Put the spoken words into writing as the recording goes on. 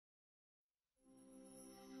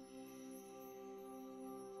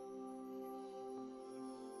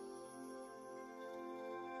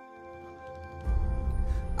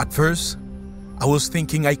At first, I was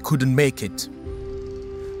thinking I couldn't make it.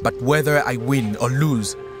 But whether I win or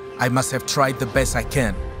lose, I must have tried the best I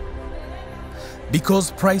can. Because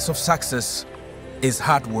price of success is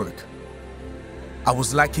hard work. I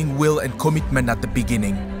was lacking will and commitment at the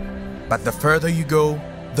beginning, but the further you go,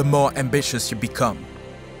 the more ambitious you become.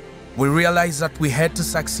 We realized that we had to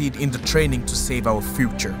succeed in the training to save our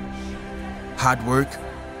future. Hard work,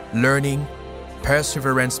 learning,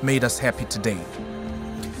 perseverance made us happy today.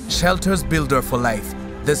 Shelters builder for life,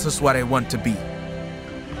 this is what I want to be.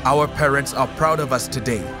 Our parents are proud of us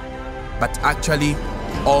today, but actually,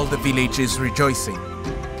 all the village is rejoicing.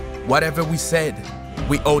 Whatever we said,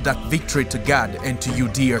 we owe that victory to God and to you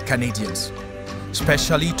dear Canadians,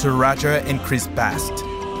 especially to Roger and Chris Bast.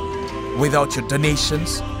 Without your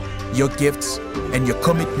donations, your gifts, and your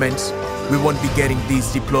commitments, we won't be getting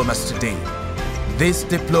these diplomas today. This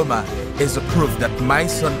diploma is a proof that my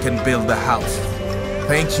son can build a house.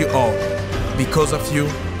 Thank you all. Because of you,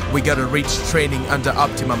 we got a rich training under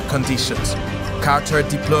optimum conditions, chartered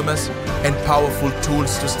diplomas, and powerful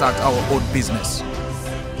tools to start our own business.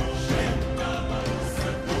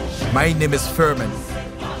 My name is Furman.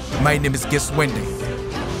 My name is Geswende.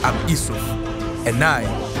 I'm Isuf. And I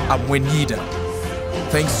am Wenyida.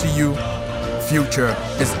 Thanks to you, future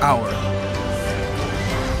is ours.